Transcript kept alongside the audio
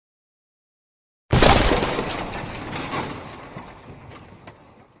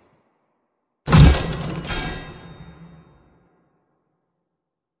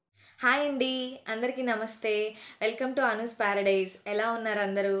Hi అండి. అందరికీ నమస్తే. Welcome to Anu's Paradise. ఎలా ఉన్నారు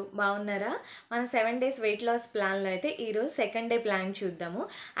అందరూ? బాగున్నారా? మన 7 డేస్ వెయిట్ లాస్ ప్లాన్‌లో అయితే ఈరోజు సెకండ్ డే ప్లాన్ చూద్దాము.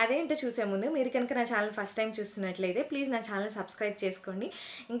 అదేంటో చూసే ముందు మీరు కనుక నా ఛానల్ ఫస్ట్ టైం చూస్తున్నట్లయితే ప్లీజ్ నా ఛానల్ సబ్స్క్రైబ్ చేసుకోండి.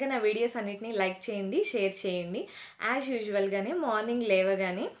 ఇంకా నా వీడియోస్ అన్నిటిని లైక్ చేయండి, షేర్ చేయండి. యాజ్ యూజువల్‌గానే మార్నింగ్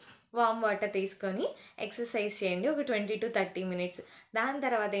లేవగానే వార్మ్ వాటర్ తీసుకొని ఎక్సర్సైజ్ చేయండి ఒక 20-30 మినిట్స్. దాని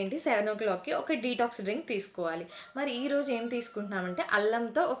తర్వాత ఏంటి 7:00కి ఒక డీటాక్స్ డ్రింక్ తీసుకోవాలి. మరి ఈరోజు ఏం తీసుకుంటున్నామంటే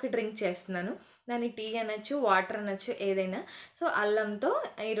అల్లంతో ఒక డ్రింక్ చేస్తున్నాను. దాన్ని టీ అనొచ్చు, వాటర్ అనొచ్చు ఏదైనా. సో అల్లంతో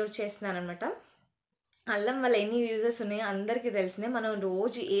ఈరోజు చేస్తున్నాను అనమాట. అల్లం వల్ల ఎన్ని యూజెస్ ఉన్నాయో అందరికీ తెలిసిందే. మనం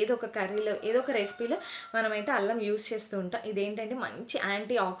రోజు ఏదో ఒక కర్రీలో ఏదో ఒక రెసిపీలో మనమైతే అల్లం యూజ్ చేస్తూ ఉంటాం. ఇదేంటంటే మంచి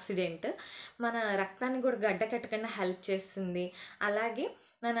యాంటీ ఆక్సిడెంట్. మన రక్తాన్ని కూడా గడ్డ కట్టకుండా హెల్ప్ చేస్తుంది. అలాగే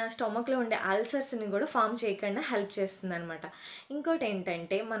మన స్టొమక్లో ఉండే అల్సర్స్ని కూడా ఫామ్ చేయకుండా హెల్ప్ చేస్తుంది అనమాట. ఇంకోటి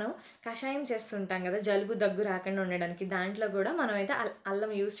ఏంటంటే మనం కషాయం చేస్తుంటాం కదా, జలుబు దగ్గు రాకుండా ఉండడానికి. దాంట్లో కూడా మనమైతే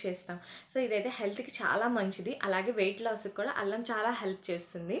అల్లం యూజ్ చేస్తాం. సో ఇదైతే హెల్త్కి చాలా మంచిది. అలాగే వెయిట్ లాస్కి కూడా అల్లం చాలా హెల్ప్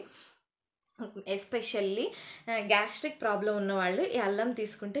చేస్తుంది. ఎస్పెషల్లీ గ్యాస్ట్రిక్ ప్రాబ్లం ఉన్నవాళ్ళు ఈ అల్లం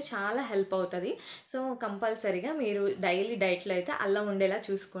తీసుకుంటే చాలా హెల్ప్ అవుతుంది. సో కంపల్సరీగా మీరు డైలీ డైట్లో అయితే అల్లం ఉండేలా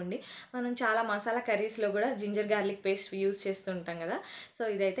చూసుకోండి. మనం చాలా మసాలా కర్రీస్లో కూడా జింజర్ గార్లిక్ పేస్ట్ యూస్ చేస్తుంటాం కదా. సో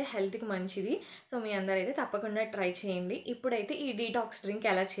ఇదైతే హెల్త్కి మంచిది. సో మీ అందరైతే తప్పకుండా ట్రై చేయండి. ఇప్పుడైతే ఈ డీటాక్స్ డ్రింక్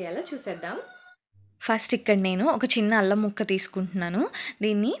ఎలా చేయాలో చూసేద్దాం. ఫస్ట్ ఇక్కడ నేను ఒక చిన్న అల్లం ముక్క తీసుకుంటున్నాను.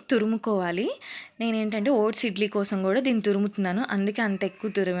 దీన్ని తురుముకోవాలి. నేనేంటంటే ఓట్స్ ఇడ్లీ కోసం కూడా దీన్ని తురుముతున్నాను. అందుకే అంత ఎక్కువ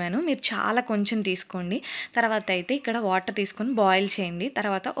తురిమాను. మీరు చాలా కొంచెం తీసుకోండి. తర్వాత అయితే ఇక్కడ వాటర్ తీసుకొని బాయిల్ చేయండి.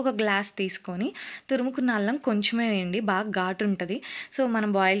 తర్వాత ఒక గ్లాస్ తీసుకొని తురుముకున్న అల్లం కొంచెమే వేయండి, బాగా ఘాటు ఉంటుంది. సో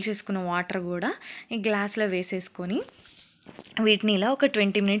మనం బాయిల్ చేసుకున్న వాటర్ కూడా ఈ గ్లాస్లో వేసేసుకొని వీటిని ఇలా ఒక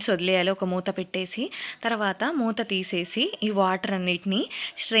 20 మినిట్స్ వదిలేయాలి ఒక మూత పెట్టేసి. తర్వాత మూత తీసేసి ఈ వాటర్ అన్నిటిని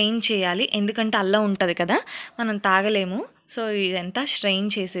స్ట్రెయిన్ చేయాలి. ఎందుకంటే అల్లం ఉంటుంది కదా, మనం తాగలేము. సో ఇదంతా స్ట్రెయిన్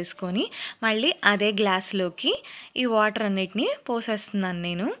చేసేసుకొని మళ్ళీ అదే గ్లాస్లోకి ఈ వాటర్ అన్నిటిని పోసేస్తున్నాను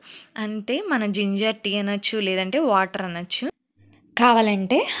నేను. అంటే మన జింజర్ టీ అనొచ్చు, లేదంటే వాటర్ అనొచ్చు.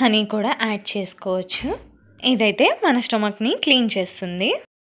 కావాలంటే హనీ కూడా యాడ్ చేసుకోవచ్చు. ఇదైతే మన స్టమక్ని క్లీన్ చేస్తుంది.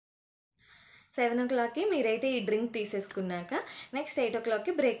 7:00కి మీరైతే ఈ డ్రింక్ తీసేసుకున్నాక నెక్స్ట్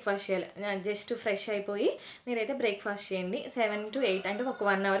 8:00కి బ్రేక్ఫాస్ట్ చేయాలి. జస్ట్ ఫ్రెష్ అయిపోయి మీరైతే బ్రేక్ఫాస్ట్ చేయండి. 7 to 8 అంటే ఒక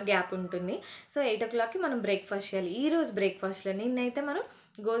 1 అవర్ గ్యాప్ ఉంటుంది. సో 8:00కి మనం బ్రేక్ఫాస్ట్ చేయాలి. ఈరోజు బ్రేక్ఫాస్ట్లో నిన్నైతే మనం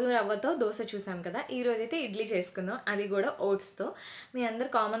గోధుమ రవ్వతో దోశ చూసాం కదా, ఈరోజైతే ఇడ్లీ చేసుకుందాం. అది కూడా ఓట్స్తో. మీ అందరు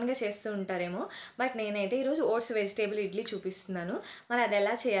కామన్గా చేస్తూ ఉంటారేమో, బట్ నేనైతే ఈరోజు ఓట్స్ వెజిటేబుల్ ఇడ్లీ చూపిస్తున్నాను. మరి అది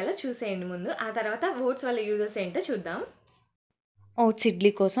ఎలా చేయాలో చూసేయండి ముందు. ఆ తర్వాత ఓట్స్ వల్ల యూజెస్ ఏంటో చూద్దాం. ఓట్స్ ఇడ్లీ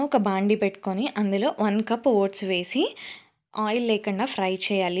కోసం ఒక బాండీ పెట్టుకొని అందులో 1 కప్ ఓట్స్ వేసి ఆయిల్ లేకుండా ఫ్రై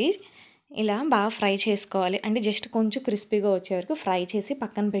చేయాలి. ఇలా బాగా ఫ్రై చేసుకోవాలి. అంటే జస్ట్ కొంచెం క్రిస్పీగా వచ్చే వరకు ఫ్రై చేసి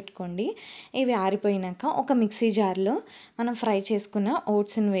పక్కన పెట్టుకోండి. ఇవి ఆరిపోయినాక ఒక మిక్సీ జార్లో మనం ఫ్రై చేసుకున్న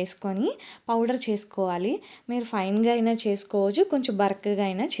ఓట్స్ని వేసుకొని పౌడర్ చేసుకోవాలి. మీరు ఫైన్గా అయినా చేసుకోవచ్చు, కొంచెం బరకగా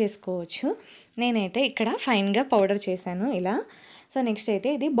అయినా చేసుకోవచ్చు. నేనైతే ఇక్కడ ఫైన్గా పౌడర్ చేశాను ఇలా. సో నెక్స్ట్ అయితే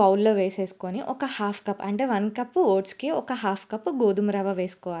ఇది బౌల్లో వేసేసుకొని ఒక 1/2 కప్ అంటే 1 కప్ ఓట్స్కి ఒక 1/2 కప్ గోధుమ రవ్వ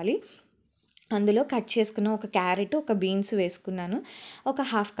వేసుకోవాలి. అందులో కట్ చేసుకున్న ఒక క్యారెట్, ఒక బీన్స్ వేసుకున్నాను. ఒక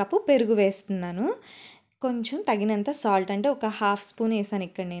 1/2 కప్ పెరుగు వేస్తున్నాను. కొంచెం తగినంత సాల్ట్, అంటే ఒక 1/2 స్పూన్ వేసాను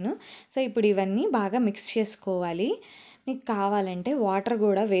ఇక్కడ నేను. సో ఇప్పుడు ఇవన్నీ బాగా మిక్స్ చేసుకోవాలి. మీకు కావాలంటే వాటర్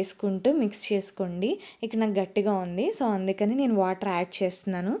కూడా వేసుకుంటూ మిక్స్ చేసుకోండి. ఇక్కడ నాకు గట్టిగా ఉంది, సో అందుకని నేను వాటర్ యాడ్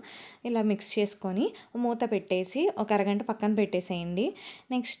చేస్తున్నాను. ఇలా మిక్స్ చేసుకొని మూత పెట్టేసి ఒక అరగంట పక్కన పెట్టేసేయండి.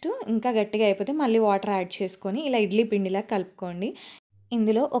 నెక్స్ట్ ఇంకా గట్టిగా అయిపోతే మళ్ళీ వాటర్ యాడ్ చేసుకొని ఇలా ఇడ్లీ పిండిలా కలుపుకోండి.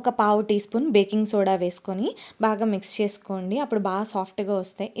 ఇందులో ఒక పావు టీ స్పూన్ బేకింగ్ సోడా వేసుకొని బాగా మిక్స్ చేసుకోండి. అప్పుడు బాగా సాఫ్ట్గా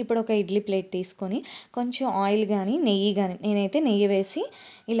వస్తాయి. ఇప్పుడు ఒక ఇడ్లీ ప్లేట్ తీసుకొని కొంచెం ఆయిల్ కానీ నెయ్యి కానీ, నేనైతే నెయ్యి వేసి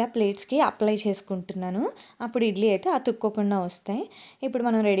ఇలా ప్లేట్స్కి అప్లై చేసుకుంటున్నాను. అప్పుడు ఇడ్లీ అయితే అతుక్కోకుండా వస్తాయి. ఇప్పుడు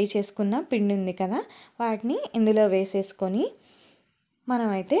మనం రెడీ చేసుకున్న పిండి ఉంది కదా, వాటిని ఇందులో వేసేసుకొని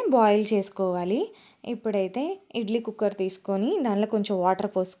మనమైతే బాయిల్ చేసుకోవాలి. ఇప్పుడైతే ఇడ్లీ కుక్కర్ తీసుకొని దానిలో కొంచెం వాటర్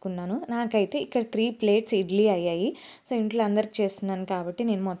పోసుకున్నాను. నాకైతే ఇక్కడ 3 ప్లేట్స్ ఇడ్లీ అయ్యాయి. సో ఇంట్లో అందరికి చేస్తున్నాను కాబట్టి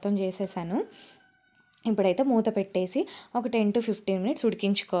నేను మొత్తం చేసేసాను. ఇప్పుడైతే మూత పెట్టేసి ఒక 10-15 మినిట్స్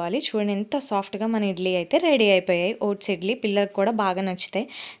ఉడికించుకోవాలి. చూడండి ఎంత సాఫ్ట్గా మన ఇడ్లీ అయితే రెడీ అయిపోయాయి. ఓట్స్ ఇడ్లీ పిల్లలకు కూడా బాగా నచ్చుతాయి.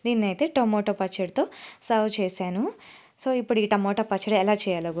 దీన్ని అయితే టొమాటో పచ్చడితో సర్వ్ చేశాను. సో ఇప్పుడు ఈ టమాటో పచ్చడి ఎలా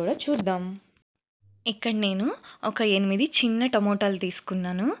చేయాలో కూడా చూద్దాం. ఇక్కడ నేను ఒక 8 చిన్న టమోటాలు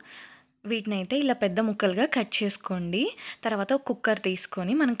తీసుకున్నాను. వీటినైతే ఇలా పెద్ద ముక్కలుగా కట్ చేసుకోండి. తర్వాత ఒక కుక్కర్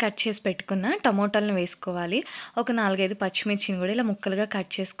తీసుకొని మనం కట్ చేసి పెట్టుకున్న టమోటాలను వేసుకోవాలి. ఒక 4-5 పచ్చిమిర్చిని కూడా ఇలా ముక్కలుగా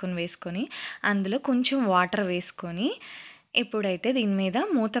కట్ చేసుకొని వేసుకొని అందులో కొంచెం వాటర్ వేసుకొని ఇప్పుడైతే దీని మీద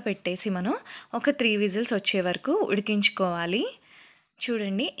మూత పెట్టేసి మనం ఒక 3 విజిల్స్ వచ్చే వరకు ఉడికించుకోవాలి.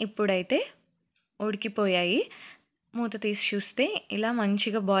 చూడండి ఇప్పుడైతే ఉడికిపోయాయి. మూత తీసి చూస్తే ఇలా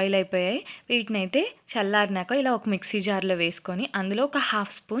మంచిగా బాయిల్ అయిపోయాయి. వీటినైతే చల్లారినాక ఇలా ఒక మిక్సీ జార్‌లో వేసుకొని, అందులో ఒక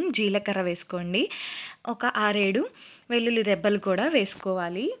హాఫ్ స్పూన్ జీలకర్ర వేసుకోండి. ఒక 6, 7 వెల్లుల్లి రెబ్బలు కూడా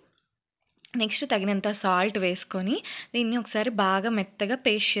వేసుకోవాలి. నెక్స్ట్ తగినంత సాల్ట్ వేసుకొని, దీన్ని ఒకసారి బాగా మెత్తగా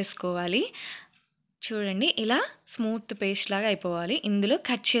పేస్ట్ చేసుకోవాలి. చూడండి ఇలా స్మూత్ పేస్ట్ లాగా అయిపోవాలి. ఇందులో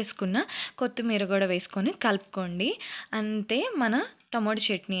కట్ చేసుకున్న కొత్తిమీర కూడా వేసుకొని కలుపుకోండి. అంతే, మన టమాటో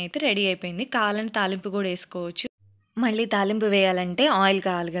చట్నీ అయితే రెడీ అయిపోయింది. కావాలంటే తాలింపు కూడా వేసుకోవచ్చు. మళ్ళీ తాలింపు వేయాలంటే ఆయిల్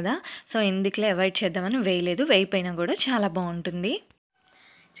కావాలి కదా! సో, ఎందుకులే అవాయిడ్ చేద్దామని వేయలేదు. వేయపోయినా కూడా చాలా బావుంటుంది.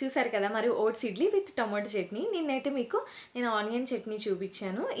 చూసారు కదా, మరి oats idli with tomato chutney. నేను ఆనియన్ చట్నీ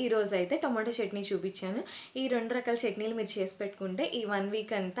చూపించాను, ఈరోజు అయితే టొమాటో చట్నీ చూపించాను. ఈ 2 రకాల చట్నీలు మీరు చేసి పెట్టుకుంటే ఈ 1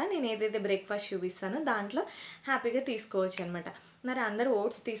 వీక్ అంతా నేను ఏదైతే బ్రేక్ఫాస్ట్ చూపిస్తానో దాంట్లో హ్యాపీగా తీసుకోవచ్చు అనమాట. మరి అందరూ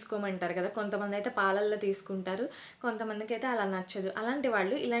ఓట్స్ తీసుకోమంటారు కదా, కొంతమంది అయితే పాలల్లో తీసుకుంటారు, కొంతమందికి అయితే అలా నచ్చదు. అలాంటి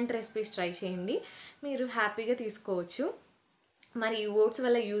వాళ్ళు ఇలాంటి రెసిపీస్ ట్రై చేయండి, మీరు హ్యాపీగా తీసుకోవచ్చు. మరి ఈ ఓట్స్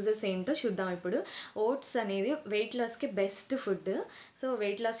వల్ల యూజెస్ ఏంటో చూద్దాం ఇప్పుడు. ఓట్స్ అనేది వెయిట్ లాస్కి best food. So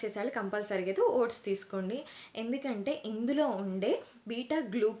weight loss చేసేవాళ్ళు కంపల్సరీగా అయితే ఓట్స్ తీసుకోండి. ఎందుకంటే ఇందులో ఉండే బీటా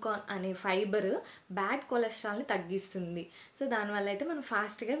గ్లూకాన్ అనే ఫైబర్ బ్యాడ్ కొలెస్ట్రాల్ని తగ్గిస్తుంది. సో దానివల్ల అయితే మనం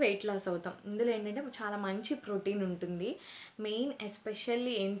ఫాస్ట్గా వెయిట్ లాస్ అవుతాం. ఇందులో ఏంటంటే చాలా మంచి ప్రోటీన్ ఉంటుంది. మెయిన్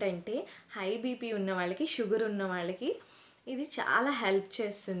ఎస్పెషల్లీ ఏంటంటే హై బీపీ ఉన్న వాళ్ళకి, షుగర్ ఉన్న వాళ్ళకి ఇది చాలా హెల్ప్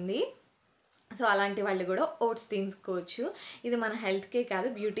చేస్తుంది. సో అలాంటి వాళ్ళు కూడా ఓట్స్ తీసుకోవచ్చు. ఇది మన హెల్త్కే కాదు,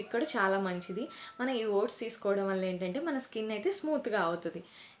 బ్యూటీకి కూడా చాలా మంచిది. మనం ఈ ఓట్స్ తీసుకోవడం వల్ల ఏంటంటే మన స్కిన్ అయితే స్మూత్గా అవుతుంది.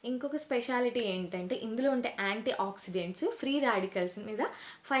 ఇంకొక స్పెషాలిటీ ఏంటంటే ఇందులో ఉండే యాంటీ ఆక్సిడెంట్స్ ఫ్రీ రాడికల్స్ మీద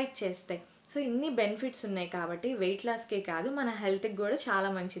ఫైట్ చేస్తాయి. సో ఇన్ని బెనిఫిట్స్ ఉన్నాయి కాబట్టి వెయిట్ లాస్కే కాదు మన హెల్త్కి కూడా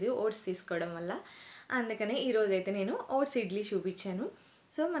చాలా మంచిది ఓట్స్ తీసుకోవడం వల్ల. అందుకనే ఈరోజైతే నేను ఓట్స్ ఇడ్లీ చూపించాను.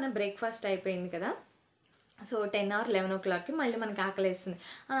 సో మన బ్రేక్ఫాస్ట్ అయిపోయింది కదా. సో 10 or 11 మళ్ళీ మనకు ఆకలేస్తుంది.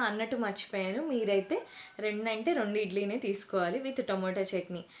 అన్నట్టు మర్చిపోయాను, మీరైతే 2 ఇడ్లీనే తీసుకోవాలి విత్ టొమాటో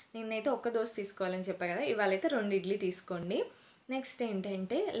చట్నీ. నేనైతే ఒక్క దోశ తీసుకోవాలని చెప్పాను కదా, ఇవాళైతే 2 ఇడ్లీ తీసుకోండి. నెక్స్ట్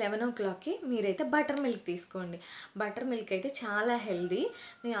ఏంటంటే 11 మీరైతే బటర్ మిల్క్ తీసుకోండి. బటర్ మిల్క్ అయితే చాలా హెల్దీ.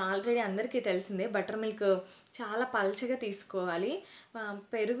 మీ ఆల్రెడీ అందరికీ తెలిసిందే, బటర్ మిల్క్ చాలా పల్చగా తీసుకోవాలి.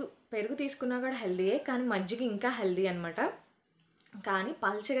 పెరుగు తీసుకున్నా కూడా హెల్దీయే, కానీ మజ్జిగ ఇంకా హెల్దీ అనమాట. కానీ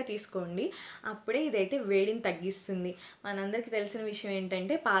పల్చగా తీసుకోండి, అప్పుడే ఇదైతే వేడిని తగ్గిస్తుంది. మనందరికీ తెలిసిన విషయం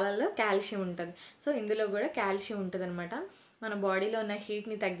ఏంటంటే పాలల్లో కాల్షియం ఉంటుంది. సో ఇందులో కూడా కాల్షియం ఉంటుంది అనమాట. మన బాడీలో ఉన్న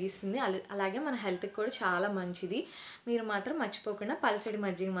హీట్ని తగ్గిస్తుంది, అలాగే మన హెల్త్కి కూడా చాలా మంచిది. మీరు మాత్రం మర్చిపోకుండా పల్చడి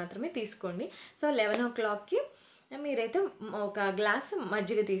మజ్జిగ మాత్రమే తీసుకోండి. సో 11 మీరైతే ఒక గ్లాస్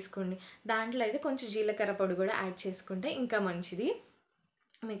మజ్జిగ తీసుకోండి. దాంట్లో అయితే కొంచెం జీలకర్ర పొడి కూడా యాడ్ చేసుకుంటే ఇంకా మంచిది.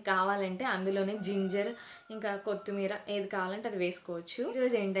 మీకు కావాలంటే అందులోనే జింజర్ ఇంకా కొత్తిమీర ఏది కావాలంటే అది వేసుకోవచ్చు.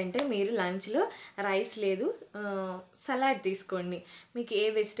 ఈరోజు ఏంటంటే మీరు లంచ్లో రైస్ లేదు, సలాడ్ తీసుకోండి. మీకు ఏ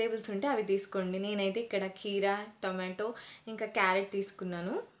వెజిటేబుల్స్ ఉంటే అవి తీసుకోండి. నేనైతే ఇక్కడ కీరా, టొమాటో ఇంకా క్యారెట్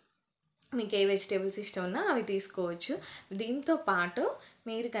తీసుకున్నాను. మీకు ఏ వెజిటేబుల్స్ ఇష్టం ఉన్నా అవి తీసుకోవచ్చు. దీంతో పాటు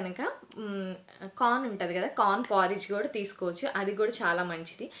మీరు కనుక కార్న్ ఉంటుంది కదా, కార్న్ పారిజ్ కూడా తీసుకోవచ్చు, అది కూడా చాలా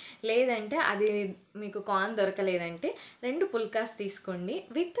మంచిది. లేదంటే అది మీకు కార్న్ దొరకలేదంటే 2 పుల్కాస్ తీసుకోండి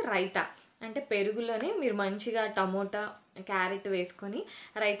విత్ రైతా. అంటే పెరుగులోనే మీరు మంచిగా టమోటా, క్యారెట్ వేసుకొని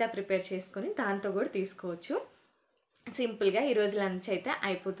రైతా ప్రిపేర్ చేసుకొని దాంతో కూడా తీసుకోవచ్చు. సింపుల్గా ఈరోజు లంచ్ అయితే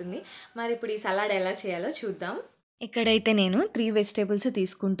అయిపోతుంది. మరి ఇప్పుడు ఈ సలాడ్ ఎలా చేయాలో చూద్దాం. ఇక్కడైతే నేను 3 వెజిటేబుల్స్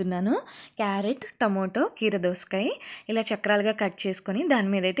తీసుకుంటున్నాను. క్యారెట్, టమోటో, కీరదోసకాయ ఇలా చక్రాలుగా కట్ చేసుకొని దాని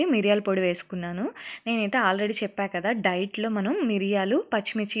మీద అయితే మిరియాల పొడి వేసుకున్నాను. నేనైతే ఆల్రెడీ చెప్పా కదా, డైట్లో మనం మిరియాలు,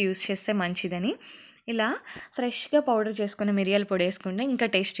 పచ్చిమిర్చి యూస్ చేస్తే మంచిదని. ఇలా ఫ్రెష్గా పౌడర్ చేసుకుని మిరియాల పొడి వేసుకుంటే ఇంకా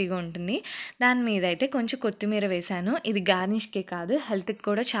టేస్టీగా ఉంటుంది. దాని మీద అయితే కొంచెం కొత్తిమీర వేశాను. ఇది గార్నిష్కే కాదు, హెల్త్కి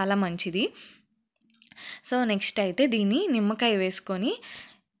కూడా చాలా మంచిది. సో నెక్స్ట్ అయితే దీన్ని నిమ్మకాయ వేసుకొని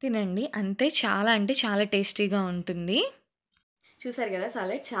తినండి. అంతే, చాలా అంటే చాలా టేస్టీగా ఉంటుంది. చూసారు కదా,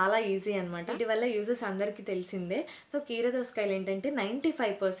 సలాడ్ చాలా ఈజీ అనమాట. వీటి వల్ల యూజెస్ అందరికీ తెలిసిందే. సో కీరదోసకాయలు ఏంటంటే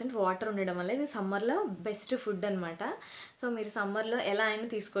 95% వాటర్ ఉండడం వల్ల ఇది సమ్మర్లో బెస్ట్ ఫుడ్ అనమాట. సో మీరు సమ్మర్లో ఎలా అయినా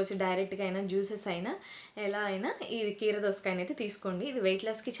తీసుకోవచ్చు, డైరెక్ట్గా అయినా, జ్యూసెస్ అయినా, ఎలా అయినా ఈ కీరదోసకాయని అయితే తీసుకోండి. ఇది వెయిట్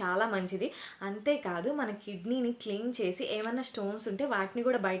లాస్కి చాలా మంచిది. అంతేకాదు మన కిడ్నీని క్లీన్ చేసి ఏమైనా స్టోన్స్ ఉంటే వాటిని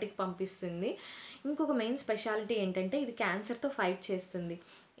కూడా బయటికి పంపిస్తుంది. ఇంకొక మెయిన్ స్పెషాలిటీ ఏంటంటే ఇది క్యాన్సర్తో ఫైట్ చేస్తుంది.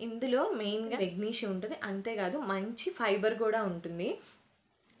 ఇందులో మెయిన్గా మెగ్నీషియం ఉంటుంది, అంతేకాదు మంచి ఫైబర్ కూడా ఉంటుంది.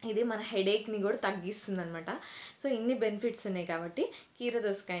 ఇది మన హెడేక్ని కూడా తగ్గిస్తుంది అనమాట. సో ఇన్ని బెనిఫిట్స్ ఉన్నాయి కాబట్టి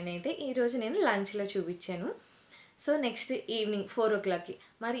కీరదోసకాయని అయితే ఈరోజు నేను లంచ్లో చూపించాను. సో నెక్స్ట్ ఈవినింగ్ 4 o'clockకి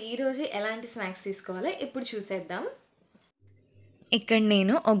మరి ఈరోజు ఎలాంటి స్నాక్స్ తీసుకోవాలో ఇప్పుడు చూసేద్దాం. ఇక్కడ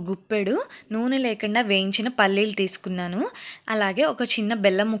నేను ఒక గుప్పెడు నూనె లేకుండా వేయించిన పల్లీలు తీసుకున్నాను. అలాగే ఒక చిన్న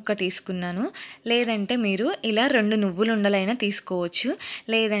బెల్లం ముక్క తీసుకున్నాను. లేదంటే మీరు ఇలా 2 నువ్వుల ఉండలైనా తీసుకోవచ్చు.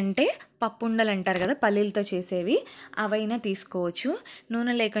 లేదంటే పప్పు ఉండలు అంటారు కదా పల్లీలతో చేసేవి, అవైనా తీసుకోవచ్చు.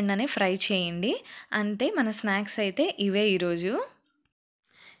 నూనె లేకుండానే ఫ్రై చేయండి. అంతే, మన స్నాక్స్ అయితే ఇవే ఈరోజు.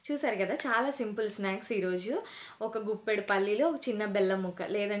 చూసారు కదా, చాలా సింపుల్ స్నాక్స్ ఈరోజు. ఒక గుప్పెడు పల్లీలు, ఒక చిన్న బెల్లం ముక్క,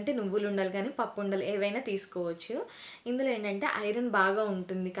 లేదంటే నువ్వులు ఉండలు కానీ పప్పు ఉండలు ఏవైనా తీసుకోవచ్చు. ఇందులో ఏంటంటే ఐరన్ బాగా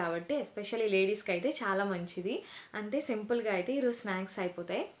ఉంటుంది కాబట్టి ఎస్పెషల్లీ లేడీస్కి అయితే చాలా మంచిది. అంతే సింపుల్గా అయితే ఈరోజు స్నాక్స్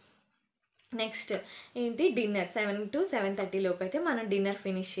అయిపోతాయి. నెక్స్ట్ ఏంటి, డిన్నర్ 7 to 7:30 లోపు అయితే మనం డిన్నర్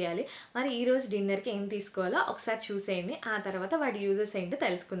ఫినిష్ చేయాలి. మరి ఈరోజు డిన్నర్కి ఏం తీసుకోవాలో ఒకసారి చూసేయండి. ఆ తర్వాత వాటి యూజెస్ ఏంటో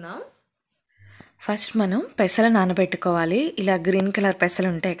తెలుసుకుందాం. ఫస్ట్ మనం పెసలు నానబెట్టుకోవాలి. ఇలా గ్రీన్ కలర్ పెసలు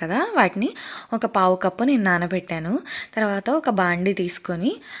ఉంటాయి కదా, వాటిని ఒక పావు కప్పు నేను నానబెట్టాను. తర్వాత ఒక బాండీ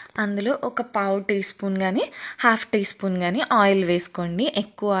తీసుకొని అందులో ఒక పావు టీ స్పూన్ కానీ హాఫ్ టీ స్పూన్ కానీ ఆయిల్ వేసుకోండి.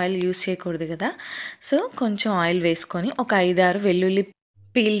 ఎక్కువ ఆయిల్ యూస్ చేయకూడదు కదా, సో కొంచెం ఆయిల్ వేసుకొని ఒక 5-6 వెల్లుల్లి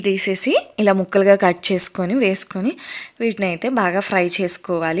పీల్ తీసేసి ఇలా ముక్కలుగా కట్ చేసుకొని వేసుకొని వీటిని అయితే బాగా ఫ్రై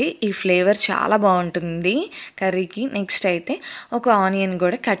చేసుకోవాలి. ఈ ఫ్లేవర్ చాలా బాగుంటుంది కర్రీకి. నెక్స్ట్ అయితే ఒక ఆనియన్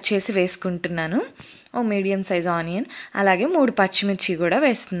కూడా కట్ చేసి వేసుకుంటున్నాను, ఓ మీడియం సైజ్ ఆనియన్. అలాగే 3 పచ్చిమిర్చి కూడా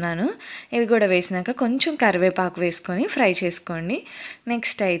వేస్తున్నాను. ఇవి కూడా వేసినాక కొంచెం కరివేపాకు వేసుకొని ఫ్రై చేసుకోండి.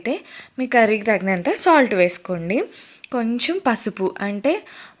 నెక్స్ట్ అయితే మీ కర్రీకి తగినంత సాల్ట్ వేసుకోండి. కొంచెం పసుపు, అంటే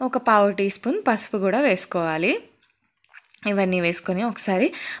ఒక పావు టీ స్పూన్ పసుపు కూడా వేసుకోవాలి. ఇవన్నీ వేసుకొని ఒకసారి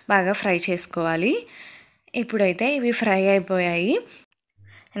బాగా ఫ్రై చేసుకోవాలి. ఇప్పుడైతే ఇవి ఫ్రై అయిపోయాయి.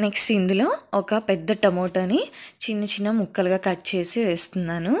 నెక్స్ట్ ఇందులో ఒక పెద్ద టమోటాని చిన్న చిన్న ముక్కలుగా కట్ చేసి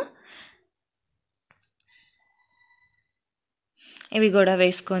వేస్తున్నాను. ఇవి కూడా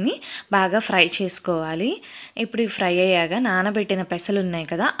వేసుకొని బాగా ఫ్రై చేసుకోవాలి. ఇప్పుడు ఇవి ఫ్రై అయ్యాక నానబెట్టిన పెసలు ఉన్నాయి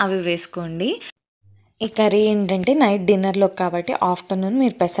కదా, అవి వేసుకోండి. ఈ కర్రీ ఏంటంటే నైట్ డిన్నర్లో కాబట్టి ఆఫ్టర్నూన్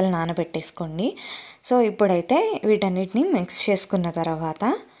మీరు పెసలు నానబెట్టేసుకోండి. సో ఇప్పుడైతే వీటన్నిటిని మిక్స్ చేసుకున్న తర్వాత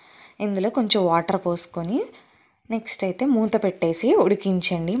ఇందులో కొంచెం వాటర్ పోసుకొని నెక్స్ట్ అయితే మూత పెట్టేసి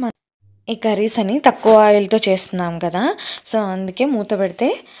ఉడికించండి. ఈ కర్రీస్ అని తక్కువ ఆయిల్తో చేస్తున్నాం కదా, సో అందుకే మూత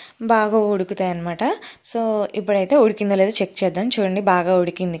పెడితే బాగా ఉడుకుతాయి అన్నమాట. సో ఇప్పుడైతే ఉడికిందో లేదో చెక్ చేద్దాం. చూడండి, బాగా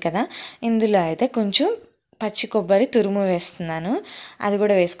ఉడికింది కదా. ఇందులో అయితే కొంచెం పచ్చి కొబ్బరి తురుము వేస్తున్నాను. అది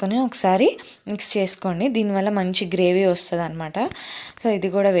కూడా వేసుకొని ఒకసారి మిక్స్ చేసుకోండి. దీనివల్ల మంచి గ్రేవీ వస్తుంది అనమాట. సో ఇది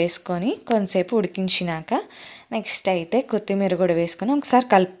కూడా వేసుకొని కొంతసేపు ఉడికించినాక నెక్స్ట్ అయితే కొత్తిమీర కూడా వేసుకొని ఒకసారి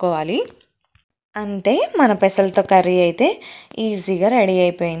కలుపుకోవాలి. అంతే, మన పెసలతో కర్రీ అయితే ఈజీగా రెడీ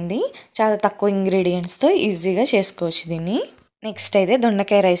అయిపోయింది. చాలా తక్కువ ఇంగ్రీడియంట్స్తో ఈజీగా చేసుకోవచ్చు దీన్ని. నెక్స్ట్ అయితే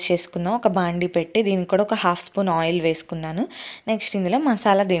దొండకాయ రైస్ చేసుకుందాం. ఒక బాండీ పెట్టి దీనికి కూడా ఒక హాఫ్ స్పూన్ ఆయిల్ వేసుకున్నాను. నెక్స్ట్ ఇందులో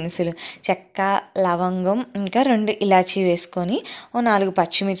మసాలా దినుసులు, చెక్క, లవంగం, ఇంకా 2 ఇలాచీ వేసుకొని ఓ 4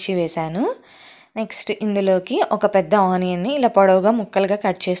 పచ్చిమిర్చి వేసాను. నెక్స్ట్ ఇందులోకి ఒక పెద్ద ఆనియన్ని ఇలా పొడవుగా ముక్కలుగా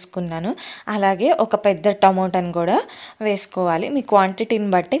కట్ చేసుకున్నాను. అలాగే ఒక పెద్ద టమోటాని కూడా వేసుకోవాలి. మీ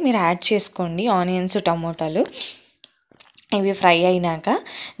క్వాంటిటీని బట్టి మీరు యాడ్ చేసుకోండి ఆనియన్స్, టమోటాలు. ఇవి ఫ్రై అయినాక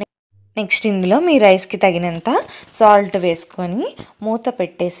నెక్స్ట్ ఇందులో మీ రైస్కి తగినంత సాల్ట్ వేసుకొని మూత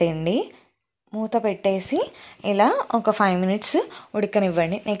పెట్టేసేయండి. మూత పెట్టేసి ఇలా ఒక 5 minutes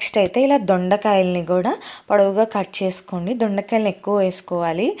ఉడకనివ్వండి. నెక్స్ట్ అయితే ఇలా దొండకాయల్ని కూడా పొడవుగా కట్ చేసుకోండి. దొండకాయలను ఎక్కువ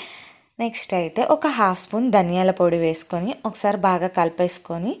వేసుకోవాలి. నెక్స్ట్ అయితే ఒక హాఫ్ స్పూన్ ధనియాల పొడి వేసుకొని ఒకసారి బాగా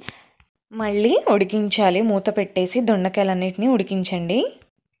కలిపేసుకొని మళ్ళీ ఉడికించాలి. మూత పెట్టేసి దొండకాయలన్నిటిని ఉడికించండి.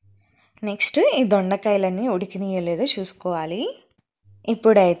 నెక్స్ట్ ఈ దొండకాయలన్నీ ఉడికినయలేదో చూసుకోవాలి.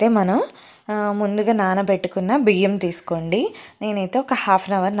 ఇప్పుడైతే మనం ముందుగా నానబెట్టుకున్న బియ్యం తీసుకోండి. నేనైతే ఒక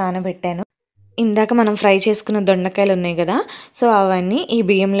 1/2 hour నానబెట్టాను. ఇందాక మనం ఫ్రై చేసుకున్న దొండకాయలు ఉన్నాయి కదా, సో అవన్నీ ఈ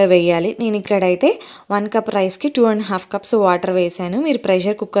బియ్యంలో వేయాలి. నేను ఇక్కడైతే 1 cup రైస్కి 2.5 cups వాటర్ వేసాను. మీరు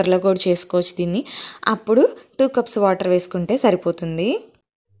ప్రెషర్ కుక్కర్లో కూడా చేసుకోవచ్చు దీన్ని. అప్పుడు 2 cups వాటర్ వేసుకుంటే సరిపోతుంది.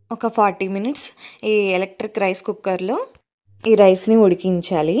 ఒక 40 minutes ఈ ఎలక్ట్రిక్ రైస్ కుక్కర్లో ఈ రైస్ని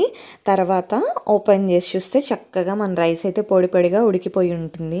ఉడికించాలి. తర్వాత ఓపెన్ చేసి చూస్తే చక్కగా మన రైస్ అయితే పొడి పొడిగా ఉడికిపోయి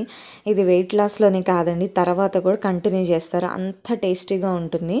ఉంటుంది. ఇది వెయిట్ లాస్లోనే కాదండి, తర్వాత కూడా కంటిన్యూ చేస్తారు, అంత టేస్టీగా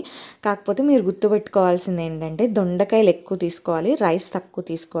ఉంటుంది. కాకపోతే మీరు గుర్తుపెట్టుకోవాల్సింది ఏంటంటే దొండకాయలు ఎక్కువ తీసుకోవాలి, రైస్ తక్కువ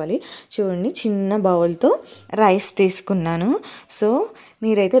తీసుకోవాలి. చూడండి, చిన్న బౌల్తో రైస్ తీసుకున్నాను. సో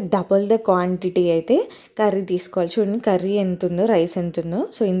మీరైతే డబుల్ ద క్వాంటిటీ అయితే కర్రీ తీసుకోవాలి. చూడండి, కర్రీ ఎంత ఉందో రైస్ ఎంత ఉందో,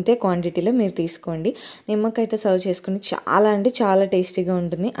 సో ఇంతే క్వాంటిటీలో మీరు తీసుకోండి. నిమ్మకాయతో సర్వ్ చేసుకుని చాలా అంటే చాలా టేస్టీగా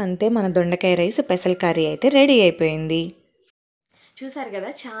ఉంటుంది. అంతే, మన దొండకాయ రైస్ పెసల్ కర్రీ అయితే రెడీ అయిపోయింది. చూసారు కదా,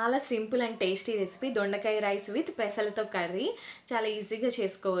 చాలా సింపుల్ అండ్ టేస్టీ రెసిపీ దొండకాయ రైస్ విత్ పెసలతో కర్రీ. చాలా ఈజీగా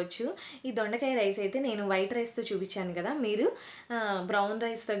చేసుకోవచ్చు. ఈ దొండకాయ రైస్ అయితే నేను వైట్ రైస్తో చూపించాను కదా, మీరు బ్రౌన్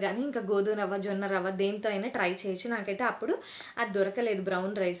రైస్తో కానీ ఇంకా గోధుమ రవ్వ జొన్న రవ్వ దేంతో అయినా ట్రై చేయొచ్చు. నాకైతే అప్పుడు అది దొరకలేదు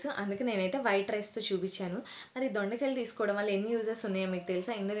బ్రౌన్ రైస్, అందుకే నేనైతే వైట్ రైస్తో చూపించాను. మరి దొండకాయలు తీసుకోవడం వల్ల ఎన్ని యూజెస్ ఉన్నాయో మీకు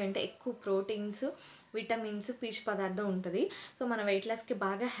తెలుసా? ఎందుకంటే ఎక్కువ ప్రోటీన్స్, విటమిన్స్, పీచు పదార్థం ఉంటుంది. సో మన వెయిట్ లాస్కి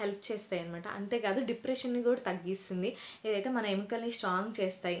బాగా హెల్ప్ చేస్తాయి అనమాట. అంతేకాదు డిప్రెషన్ని కూడా తగ్గిస్తుంది. ఏదైతే మన ఎముకల్ని స్ట్రాంగ్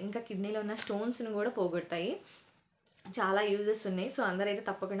చేస్తాయి, ఇంకా కిడ్నీలో ఉన్న స్టోన్స్ని కూడా పోగొడతాయి. చాలా యూజెస్ ఉన్నాయి. సో అందరైతే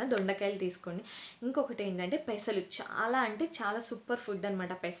తప్పకుండా దొండకాయలు తీసుకోండి. ఇంకొకటి ఏంటంటే పెసలు, చాలా అంటే చాలా సూపర్ ఫుడ్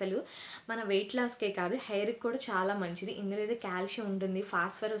అనమాట. పెసలు మన వెయిట్ లాస్కే కాదు, హెయిర్కి కూడా చాలా మంచిది. ఇందులో అయితే కాల్షియం ఉంటుంది,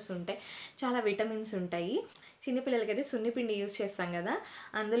 ఫాస్ఫరస్ ఉంటాయి, చాలా విటమిన్స్ ఉంటాయి. చిన్నపిల్లలకైతే సున్నిపిండి యూస్ చేస్తాం కదా,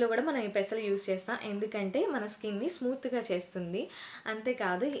 అందులో కూడా మనం ఈ పెసలు యూస్ చేస్తాం. ఎందుకంటే మన స్కిన్ని స్మూత్గా చేస్తుంది.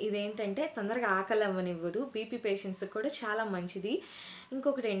 అంతేకాదు ఇదేంటంటే తొందరగా ఆకలి అవ్వనివ్వదు, బీపీ పేషెంట్స్కి కూడా చాలా మంచిది.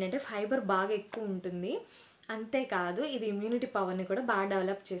 ఇంకొకటి ఏంటంటే ఫైబర్ బాగా ఎక్కువ ఉంటుంది. అంతేకాదు ఇది ఇమ్యూనిటీ పవర్ని కూడా బాగా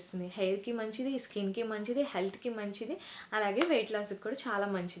డెవలప్ చేస్తుంది. హెయిర్కి మంచిది, స్కిన్కి మంచిది, హెల్త్కి మంచిది, అలాగే వెయిట్ లాస్కి కూడా చాలా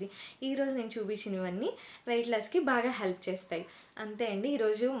మంచిది. ఈరోజు నేను చూపించినవన్నీ వెయిట్ లాస్కి బాగా హెల్ప్ చేస్తాయి. అంతే అండి.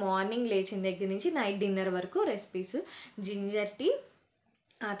 ఈరోజు మార్నింగ్ లేచిన దగ్గర నుంచి నైట్ డిన్నర్ వరకు రెసిపీస్: జింజర్ టీ,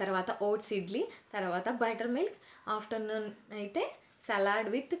 ఆ తర్వాత ఓట్స్ ఇడ్లీ, తర్వాత బటర్ మిల్క్, ఆఫ్టర్నూన్ అయితే సలాడ్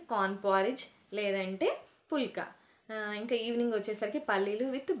విత్ కార్న్ పారిజ్ లేదంటే పుల్కా, ఇంకా ఈవినింగ్ వచ్చేసరికి పల్లీలు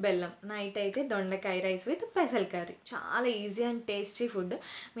విత్ బెల్లం, నైట్ అయితే దొండకాయ రైస్ విత్ పెసల్ కర్రీ. చాలా ఈజీ అండ్ టేస్టీ ఫుడ్.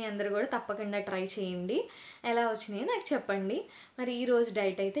 మీ అందరూ కూడా తప్పకుండా ట్రై చేయండి. ఎలా వచ్చినాయో నాకు చెప్పండి. మరి ఈరోజు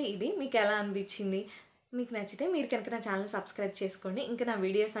డైట్ అయితే ఇది. మీకు ఎలా అనిపించింది? మీకు నచ్చితే మీరు కనుక నా ఛానల్ సబ్స్క్రైబ్ చేసుకోండి. ఇంకా నా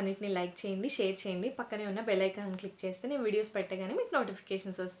వీడియోస్ అన్నిటిని లైక్ చేయండి, షేర్ చేయండి. పక్కనే ఉన్న బెల్ ఐకాన్ క్లిక్ చేస్తే నేను వీడియోస్ పెట్టగానే మీకు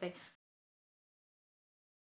నోటిఫికేషన్స్ వస్తాయి.